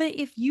 But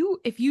if you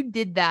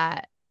did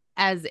that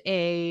as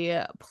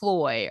a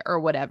ploy or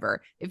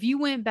whatever, if you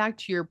went back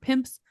to your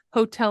pimp's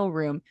hotel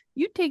room,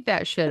 you'd take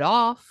that shit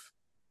off.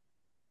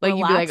 Like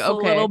you'd be like, Relax a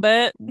little okay,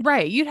 bit.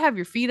 right. You'd have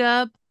your feet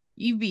up.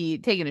 You'd be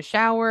taking a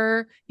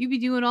shower. You'd be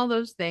doing all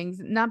those things,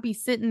 not be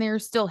sitting there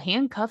still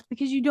handcuffed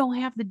because you don't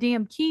have the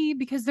damn key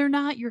because they're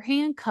not your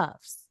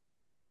handcuffs.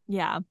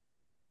 Yeah,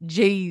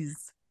 Jeez.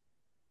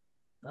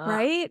 Ugh,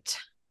 right.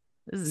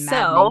 this is So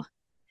maddening.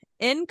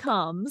 In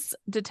comes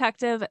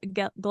Detective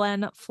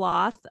Glenn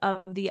Floth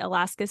of the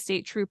Alaska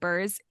State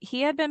Troopers.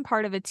 He had been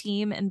part of a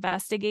team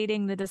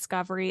investigating the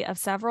discovery of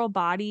several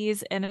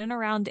bodies in and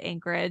around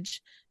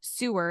Anchorage,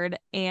 Seward,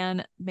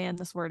 and, man,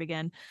 this word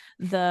again,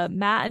 the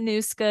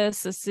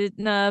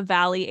Matanuska-Susitna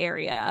Valley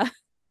area.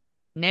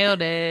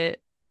 Nailed it.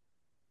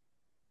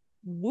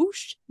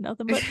 Whoosh,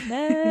 nothing but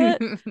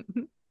net.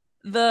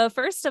 The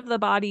first of the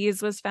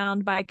bodies was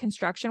found by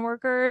construction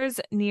workers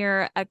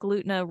near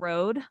Eklutna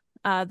Road.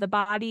 The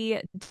body,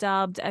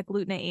 dubbed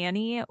Eklutna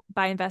Annie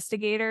by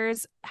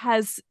investigators,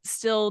 has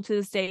still to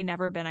this day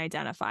never been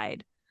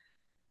identified.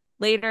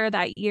 Later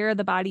that year,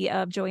 the body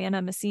of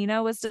Joanna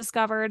Messina was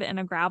discovered in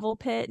a gravel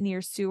pit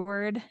near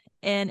Seward.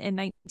 And in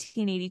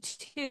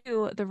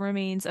 1982, the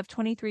remains of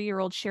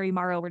 23-year-old Sherry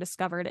Morrow were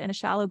discovered in a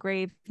shallow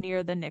grave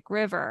near the Nick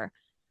River.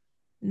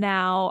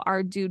 Now,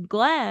 our dude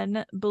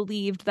Glenn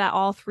believed that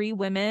all three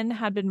women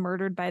had been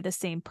murdered by the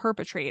same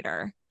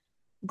perpetrator.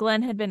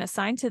 Glenn had been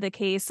assigned to the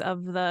case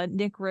of the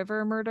Nick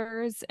River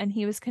murders, and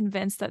he was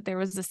convinced that there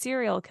was a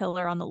serial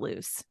killer on the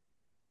loose.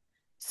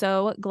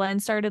 So Glenn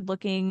started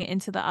looking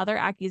into the other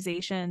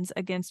accusations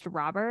against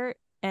Robert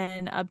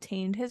and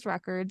obtained his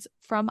records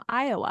from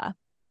Iowa.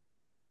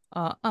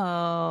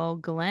 Uh-oh,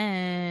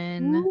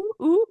 Glenn. Ooh,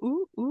 ooh,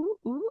 ooh, ooh,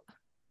 ooh.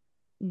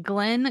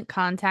 Glenn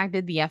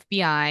contacted the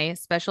FBI,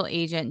 Special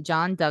Agent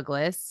John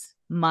Douglas,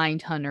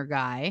 Mindhunter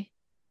guy,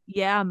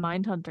 Yeah,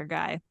 Mindhunter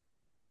guy.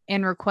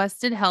 and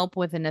requested help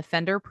with an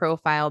offender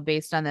profile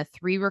based on the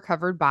three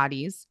recovered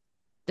bodies.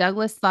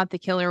 Douglas thought the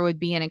killer would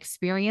be an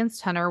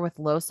experienced hunter with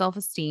low self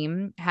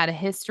esteem, had a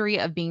history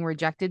of being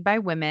rejected by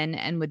women,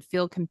 and would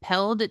feel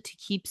compelled to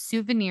keep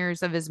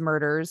souvenirs of his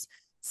murders,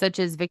 such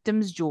as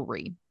victims'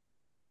 jewelry.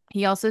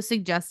 He also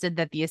suggested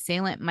that the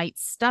assailant might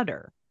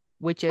stutter,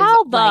 which is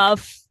How like,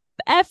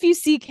 the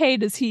F-U-C-K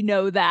does he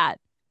know that?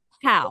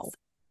 How?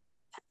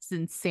 that's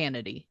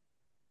insanity.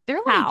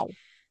 They're like, How?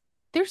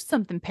 there's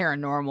something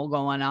paranormal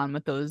going on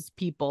with those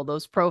people,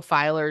 those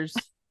profilers.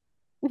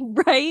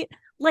 Right?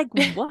 Like,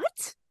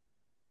 what?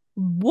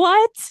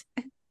 What?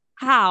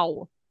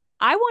 How?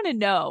 I want to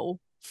know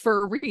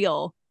for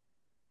real.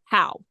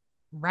 How?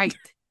 Right.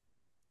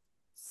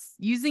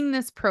 Using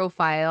this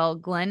profile,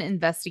 Glenn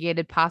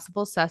investigated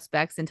possible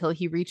suspects until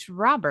he reached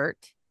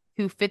Robert,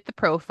 who fit the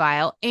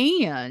profile,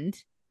 and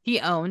he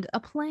owned a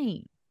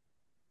plane.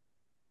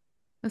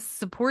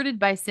 Supported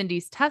by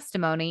Cindy's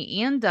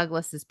testimony and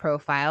Douglas's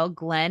profile,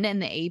 Glenn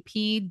and the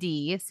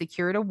APD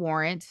secured a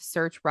warrant to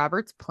search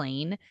Robert's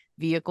plane,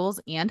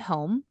 vehicles, and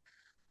home.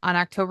 On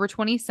October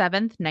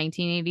 27th,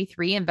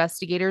 1983,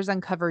 investigators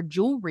uncovered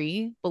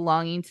jewelry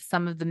belonging to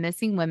some of the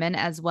missing women,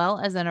 as well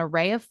as an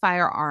array of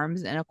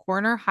firearms in a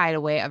corner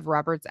hideaway of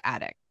Robert's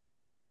attic.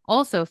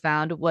 Also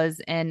found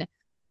was an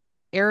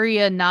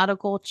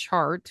aeronautical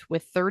chart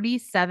with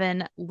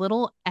 37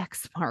 little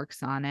X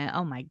marks on it.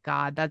 Oh my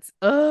God, that's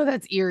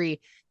eerie,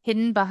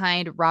 hidden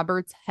behind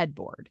Robert's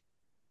headboard.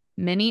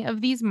 Many of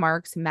these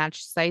marks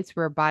matched sites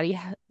where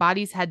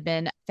bodies had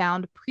been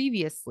found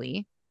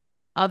previously.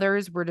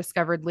 Others were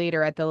discovered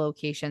later at the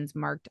locations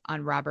marked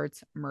on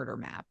Robert's murder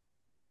map.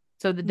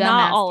 So the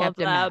Not dumbass all of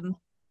kept a map. them.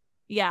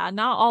 Yeah,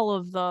 not all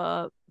of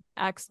the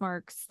X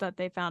marks that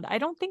they found. I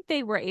don't think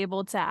they were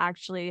able to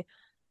actually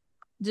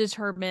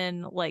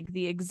determine like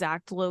the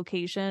exact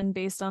location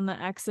based on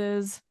the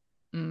X's.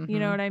 You know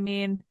Mm-hmm. what I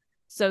mean?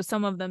 So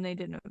some of them they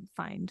didn't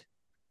find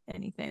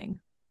anything.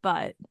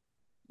 But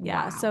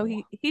yeah, so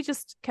Wow. he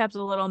just kept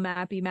a little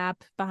mappy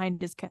map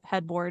behind his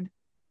headboard.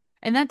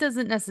 And that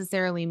doesn't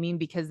necessarily mean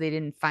because they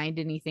didn't find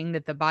anything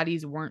that the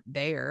bodies weren't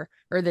there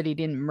or that he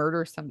didn't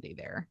murder somebody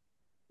there.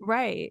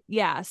 Right.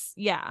 Yes.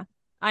 Yeah.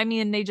 I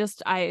mean,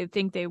 I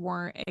think they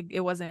weren't,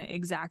 it wasn't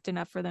exact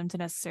enough for them to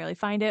necessarily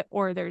find it,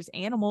 or there's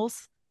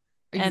animals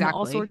and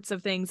all Exactly. sorts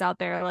of things out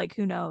there. Like,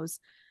 who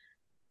knows?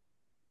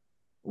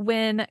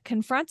 When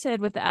confronted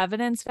with the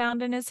evidence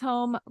found in his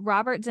home,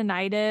 Robert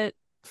denied it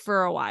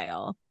for a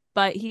while,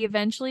 but he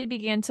eventually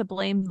began to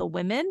blame the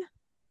women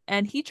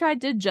and he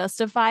tried to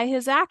justify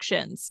his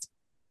actions,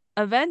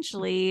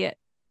 eventually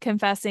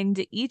confessing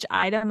to each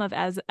item of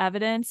as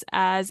evidence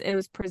as it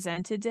was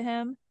presented to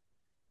him.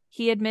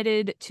 He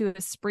admitted to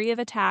a spree of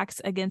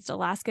attacks against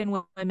Alaskan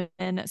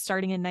women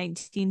starting in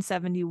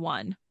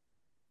 1971.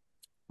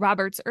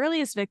 Robert's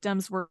earliest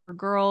victims were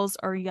girls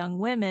or young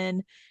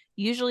women,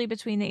 usually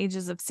between the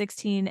ages of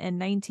 16 and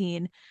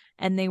 19,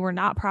 and they were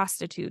not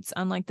prostitutes,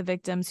 unlike the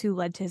victims who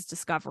led to his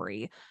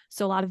discovery.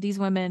 So a lot of these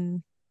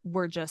women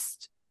were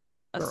just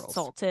Girls.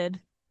 assaulted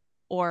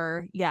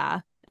or,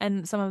 yeah,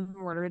 and some of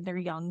them murdered their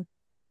young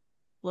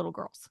little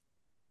girls.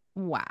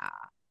 Wow.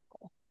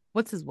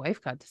 What's his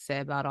wife got to say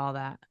about all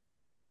that?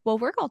 Well,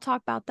 we're going to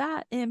talk about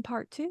that in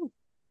part two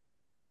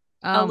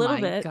a Oh little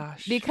my bit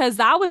gosh. because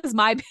that was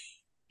my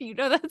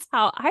that's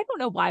how, I don't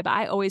know why, but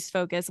I always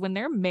focus when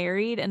they're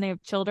married and they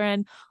have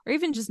children or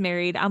even just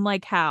married. I'm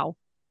like, how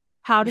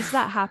does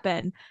that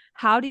happen?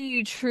 How do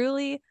you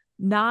truly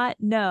not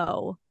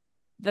know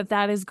that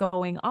that is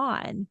going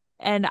on?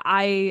 And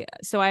I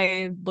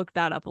looked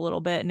that up a little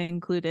bit and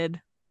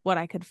included what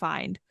I could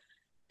find.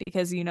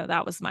 because,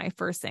 that was my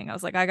first thing. I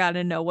was like, I got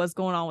to know what's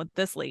going on with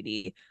this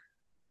lady.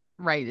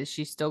 Right. Is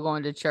she still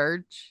going to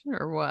church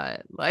or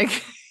what? Like,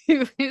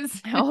 You'll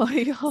say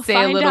a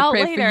find little out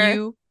prayer for later.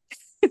 you.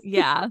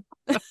 Yeah.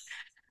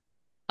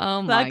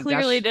 Oh That my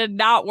clearly gosh. did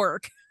not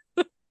work.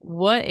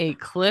 What a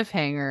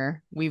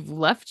cliffhanger we've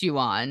left you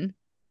on.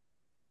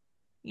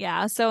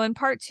 Yeah. So in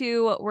part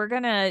two, we're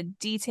going to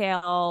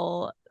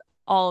detail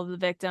all of the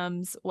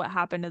victims, what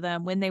happened to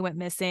them, when they went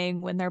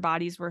missing, when their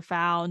bodies were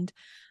found.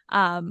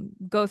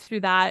 Go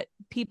through that.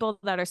 People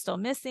that are still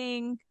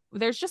missing.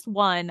 There's just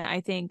one,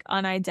 I think,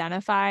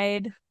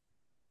 unidentified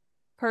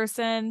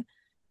person.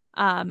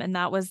 And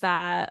that was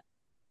that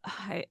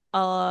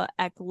Eklutna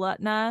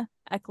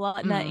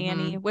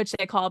Annie, Mm-hmm. which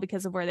they call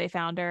because of where they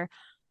found her.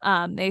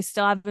 They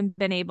still haven't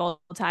been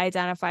able to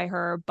identify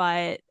her,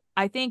 but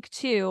I think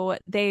too,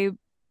 they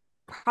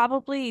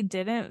probably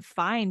didn't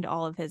find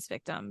all of his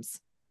victims.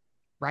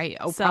 Right.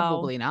 Oh, So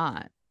probably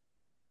not.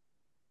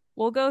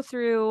 we'll go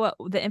through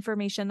the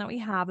information that we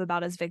have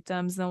about his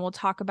victims, then we'll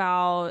talk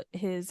about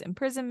his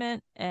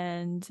imprisonment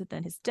and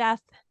then his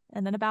death,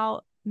 and then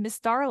about Miss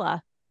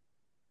Darla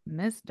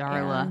Miss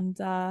Darla.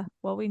 and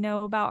what we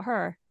know about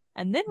her.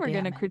 And then we're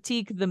going to Damn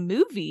critique the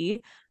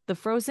movie The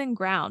Frozen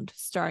Ground,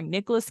 starring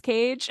Nicolas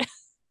Cage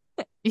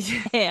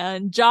it.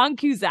 and John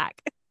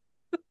Cusack.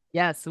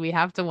 Yes, we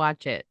have to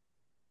watch it.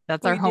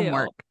 That's our We do.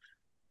 homework.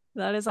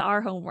 That is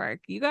our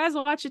homework. You guys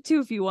watch it too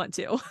if you want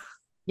to.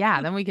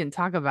 Yeah, then we can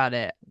talk about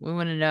it. We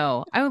want to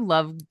know. I would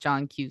love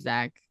John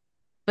Cusack,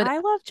 but I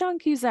love John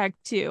Cusack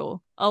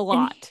too, a and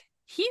lot.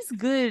 he's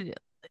good.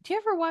 Do you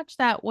ever watch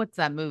that? What's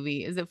that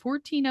movie? Is it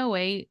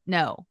 1408?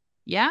 No.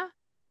 Yeah?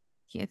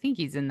 I think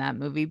he's in that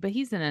movie, but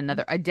he's in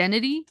another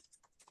Identity,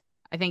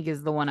 I think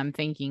is the one I'm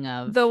thinking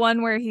of. The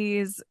one where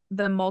he's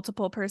the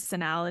multiple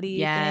personality thing.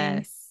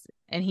 Yes.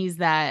 And he's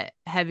that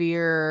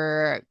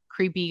heavier,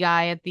 creepy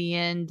guy at the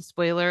end.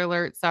 Spoiler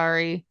alert,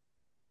 sorry.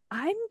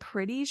 I'm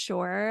pretty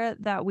sure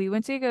that we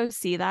went to go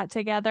see that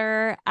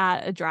together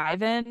at a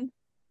drive-in.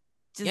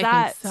 Does I think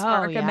that so.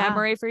 spark a Yeah.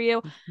 memory for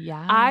you? I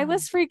Yeah.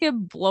 was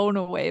freaking blown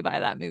away by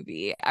that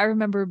movie. I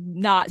remember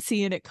not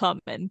seeing it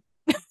coming.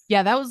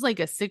 Yeah, that was like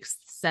a sixth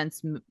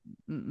sense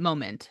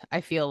moment,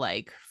 I feel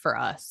like, for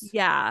us.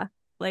 Yeah.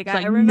 Like It's I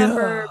like,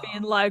 remember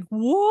being no. like,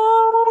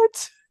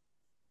 "What?"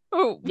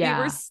 Oh,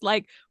 Yeah.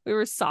 we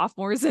were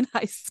sophomores in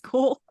high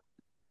school.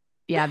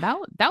 Yeah,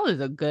 that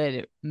was a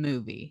good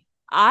movie.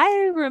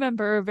 I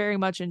remember very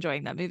much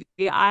enjoying that movie.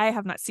 I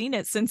have not seen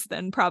it since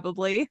then,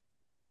 probably,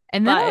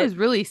 And then I but was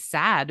really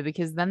sad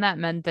because then that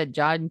meant that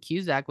John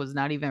Cusack was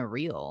not even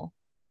real.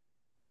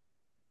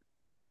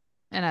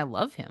 And I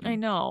love I him.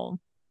 know.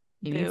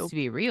 He needs Boo. to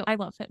be real. I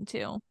love him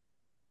too.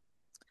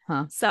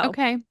 Huh. So,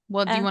 Okay.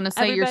 Well, do you want to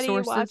say your everybody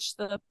sources? watch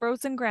the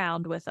Frozen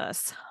Ground with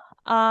us.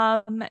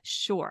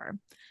 Sure.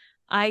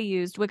 I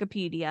used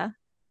Wikipedia,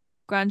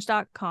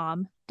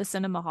 grunge.com, The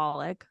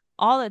Cinemaholic,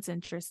 All That's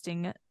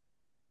Interesting,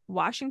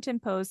 Washington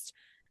Post,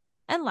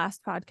 and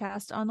Last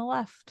Podcast on the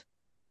Left.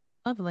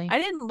 Lovely. I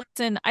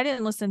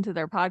didn't listen to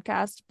their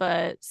podcast,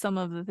 but some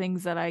of the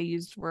things that I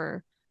used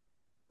were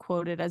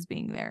quoted as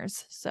being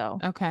theirs. So,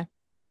 Okay.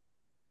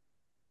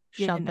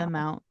 you Shout know. them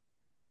out.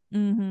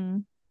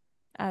 Mhm.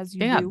 As you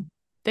They got do.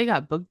 they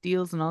got book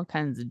deals and all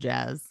kinds of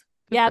jazz.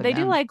 Good Yeah, for they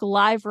do them. like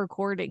live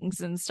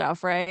recordings and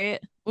stuff, right?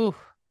 Ooh,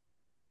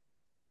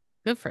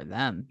 good for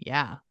them.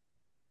 Yeah.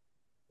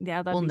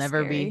 Yeah, that'd be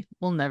scary.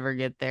 We'll never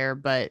get there,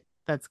 but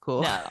that's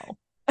cool. No.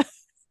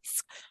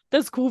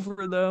 That's cool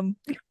for them.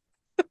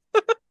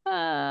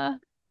 Uh,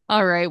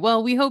 all right.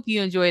 Well, we hope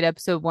you enjoyed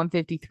episode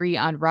 153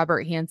 on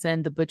Robert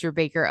Hansen, the Butcher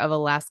Baker of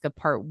Alaska,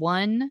 part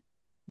one.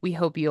 We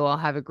hope you all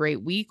have a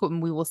great week,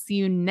 and we will see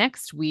you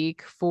next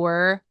week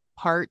for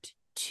part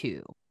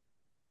two.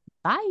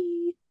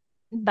 Bye.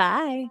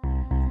 Bye.